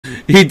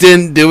He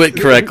didn't do it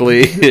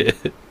correctly.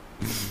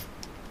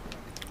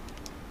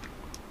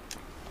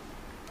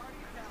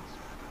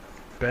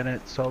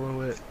 Bennett,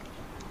 solo it.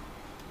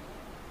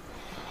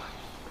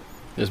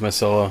 There's my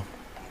solo.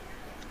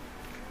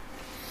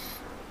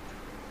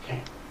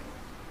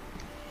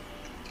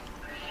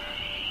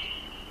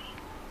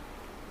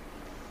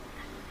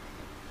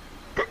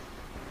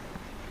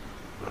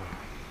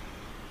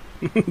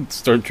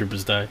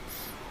 Stormtroopers die.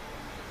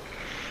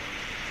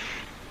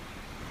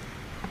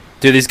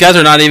 Dude, these guys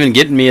are not even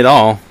getting me at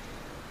all.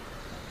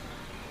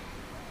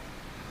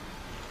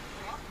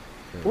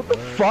 What the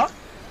fuck?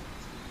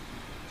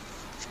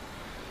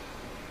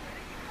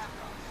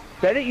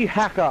 Bennett, you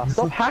hacker!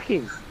 Stop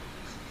hacking!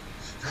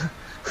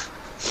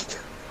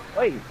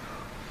 Wait,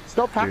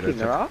 stop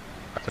hacking, alright?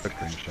 That's a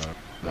screenshot.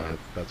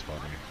 That's funny.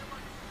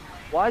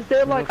 Why is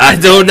there like... I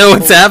don't know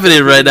what's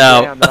happening right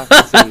now.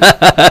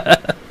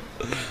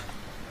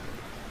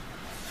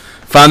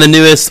 Found the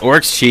newest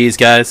Oryx cheese,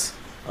 guys.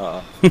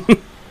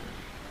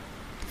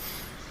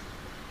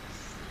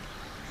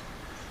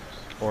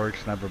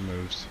 Oryx never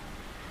moves.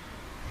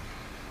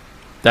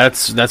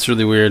 That's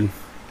really weird.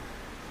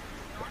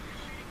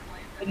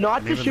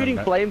 Knights are shooting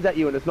flames at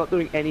you and it's not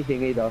doing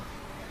anything either.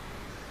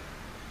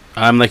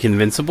 I'm like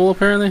invincible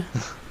apparently.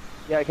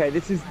 Yeah, okay,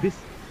 this is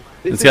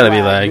It's gotta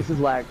be lag. This is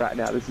lag right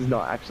now. This is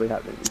not actually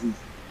happening. This is...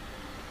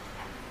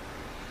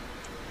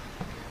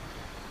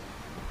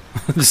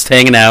 Just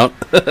hanging out.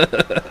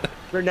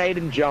 Grenade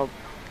and jump.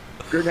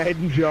 Grenade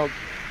and jump.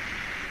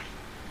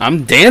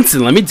 I'm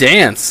dancing. Let me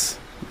dance.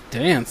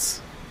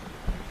 Dance.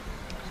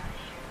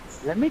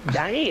 Let me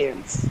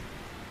dance.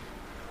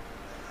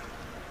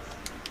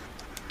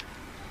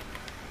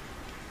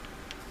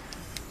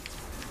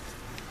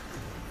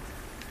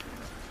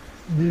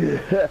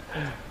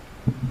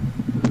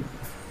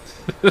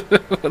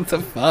 What the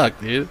fuck,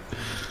 dude?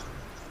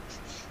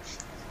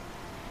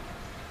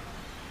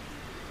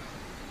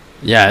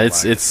 Yeah,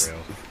 it's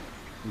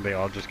They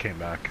all just came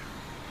back.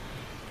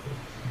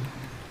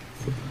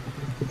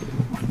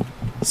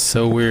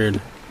 so weird.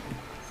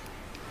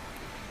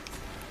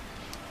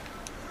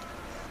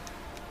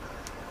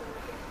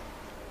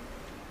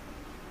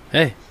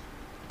 Hey,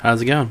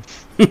 how's it going?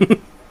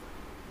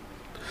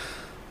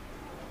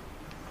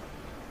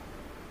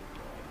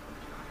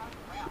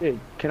 Dude,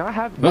 can I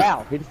have...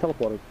 Wow, he just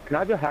teleported. Can I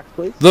have your hacks,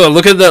 please?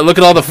 Look at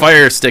all the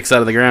fire sticks out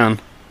of the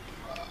ground.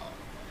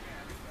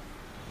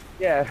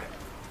 Yeah.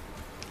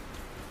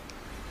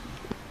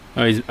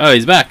 Oh,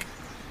 he's back.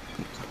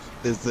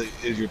 Is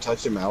your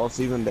touch of malice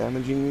even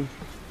damaging you?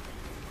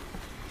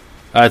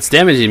 It's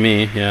damaging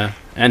me, yeah,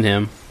 and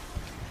him.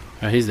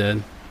 Oh, he's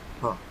dead.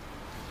 Huh.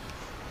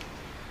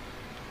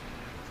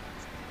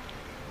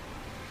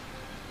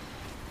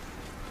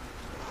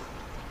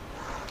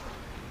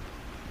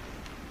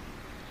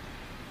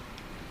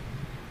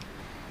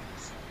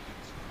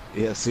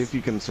 Yeah, see if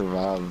you can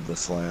survive the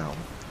slam.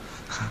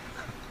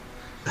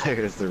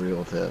 There's the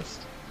real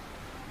test.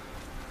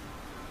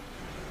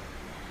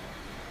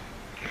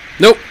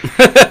 Nope.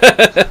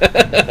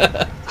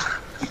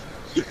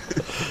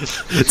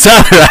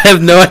 Tyler, I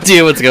have no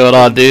idea what's going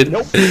on, dude.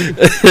 Nope.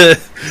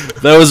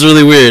 That was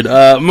really weird.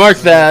 Mark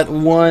that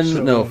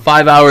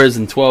 5 hours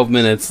and 12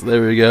 minutes.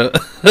 There we go.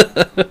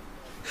 That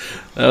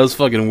was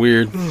fucking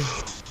weird.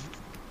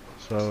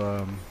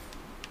 So,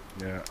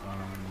 yeah,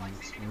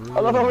 I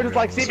love how we're just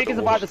like, see if he can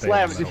survive the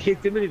slam, and just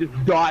hits him and he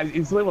just dies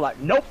instantly. We're like,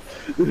 nope.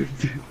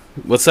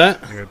 What's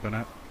that? You good,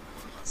 Bennett?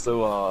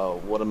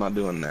 So, what am I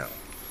doing now?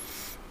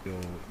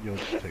 You'll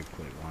just take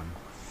plate one.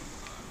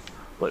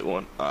 Plate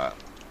one. Alright.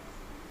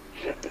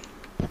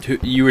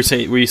 Were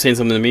you saying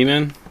something to me,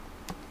 man?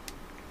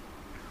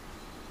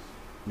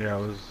 Yeah, I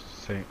was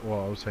saying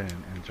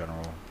in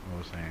general. I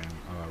was saying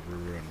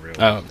Ruru and Real.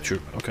 Oh,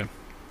 true. Okay.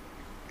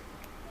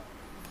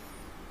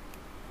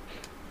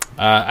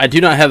 I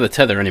do not have the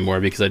tether anymore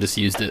because I just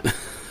used it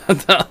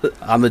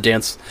on the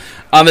dance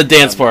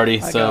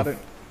party. I So got it.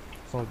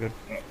 It's all good.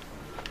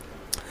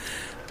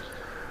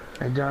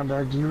 Hey, John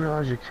Dog, do you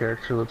realize your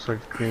character looks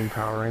like the Green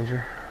Power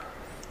Ranger?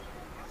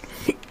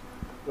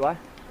 Do I?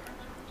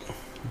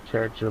 Your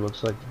character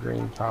looks like the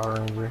Green Power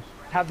Ranger.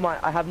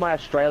 I have my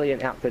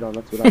Australian outfit on,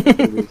 that's what I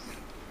do.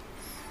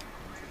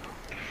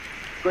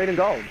 Green and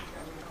gold.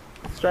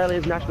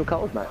 Australia's national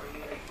colours, mate.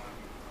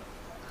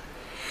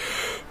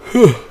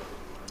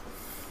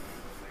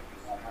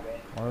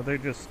 Why are they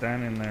just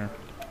standing there?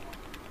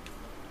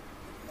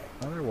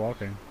 Why are they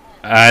walking?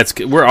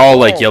 we're all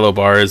like yellow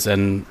bars,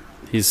 and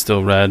he's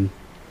still red.